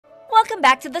Welcome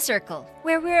back to The Circle,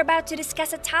 where we're about to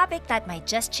discuss a topic that might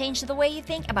just change the way you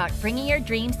think about bringing your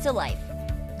dreams to life.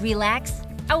 Relax,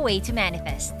 a way to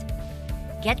manifest.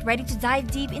 Get ready to dive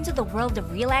deep into the world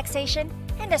of relaxation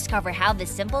and discover how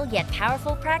this simple yet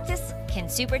powerful practice can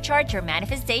supercharge your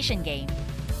manifestation game.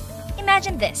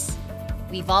 Imagine this.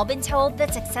 We've all been told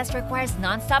that success requires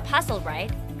non-stop hustle,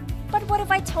 right? But what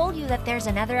if I told you that there's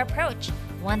another approach,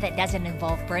 one that doesn't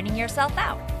involve burning yourself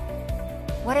out?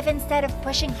 What if instead of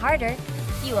pushing harder,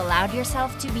 you allowed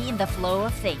yourself to be in the flow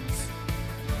of things?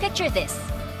 Picture this: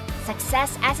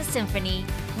 success as a symphony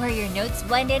where your notes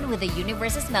blend in with the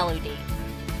universe's melody.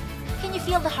 Can you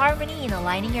feel the harmony in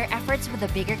aligning your efforts with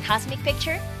a bigger cosmic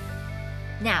picture?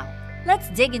 Now, let's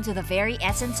dig into the very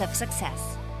essence of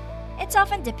success. It's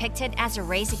often depicted as a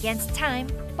race against time,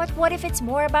 but what if it's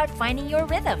more about finding your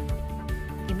rhythm?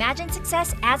 Imagine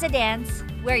success as a dance,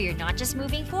 where you're not just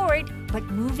moving forward, but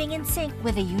moving in sync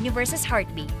with the universe's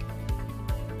heartbeat.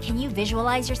 Can you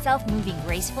visualize yourself moving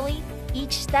gracefully,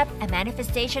 each step a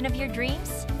manifestation of your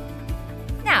dreams?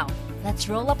 Now, let's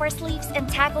roll up our sleeves and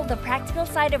tackle the practical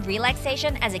side of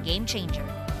relaxation as a game changer.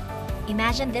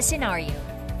 Imagine this scenario.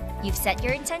 You've set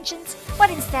your intentions,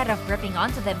 but instead of gripping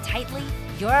onto them tightly,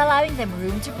 you're allowing them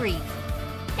room to breathe.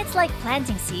 It's like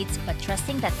planting seeds, but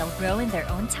trusting that they'll grow in their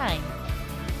own time.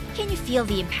 Can you feel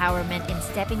the empowerment in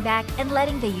stepping back and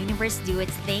letting the universe do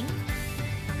its thing?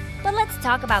 But let's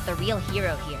talk about the real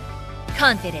hero here: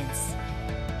 confidence.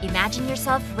 Imagine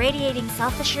yourself radiating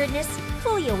self-assuredness,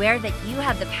 fully aware that you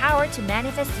have the power to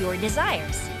manifest your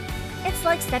desires. It's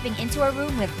like stepping into a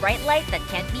room with bright light that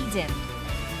can't be dimmed.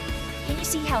 Can you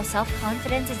see how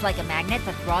self-confidence is like a magnet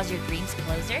that draws your dreams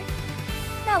closer?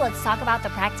 Now let's talk about the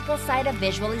practical side of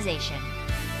visualization.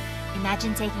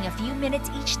 Imagine taking a few minutes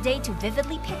each day to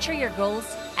vividly picture your goals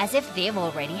as if they've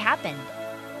already happened.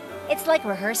 It's like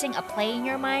rehearsing a play in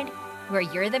your mind where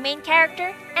you're the main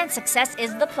character and success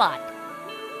is the plot.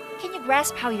 Can you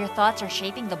grasp how your thoughts are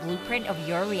shaping the blueprint of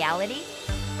your reality?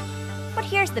 But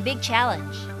here's the big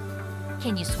challenge.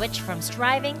 Can you switch from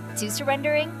striving to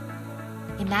surrendering?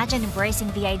 Imagine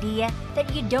embracing the idea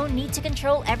that you don't need to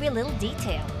control every little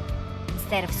detail.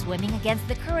 Instead of swimming against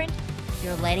the current,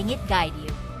 you're letting it guide you.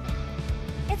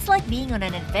 It's like being on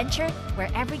an adventure where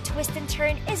every twist and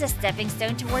turn is a stepping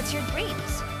stone towards your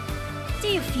dreams. Do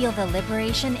you feel the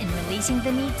liberation in releasing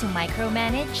the need to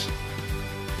micromanage?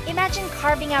 Imagine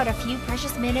carving out a few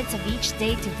precious minutes of each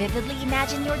day to vividly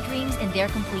imagine your dreams in their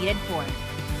completed form.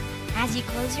 As you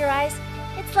close your eyes,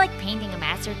 it's like painting a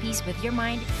masterpiece with your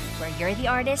mind, where you're the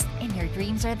artist and your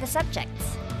dreams are the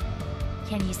subjects.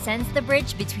 Can you sense the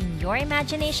bridge between your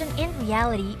imagination and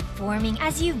reality forming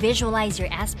as you visualize your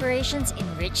aspirations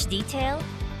in rich detail?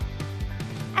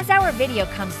 As our video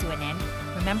comes to an end,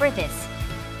 remember this: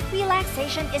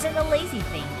 relaxation isn't a lazy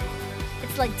thing.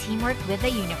 It's like teamwork with the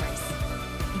universe.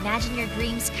 Imagine your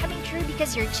dreams coming true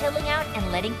because you're chilling out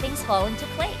and letting things fall into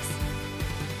place.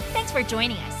 Thanks for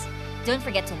joining us. Don't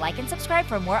forget to like and subscribe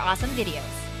for more awesome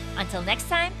videos. Until next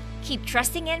time, keep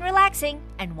trusting and relaxing,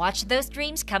 and watch those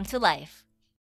dreams come to life.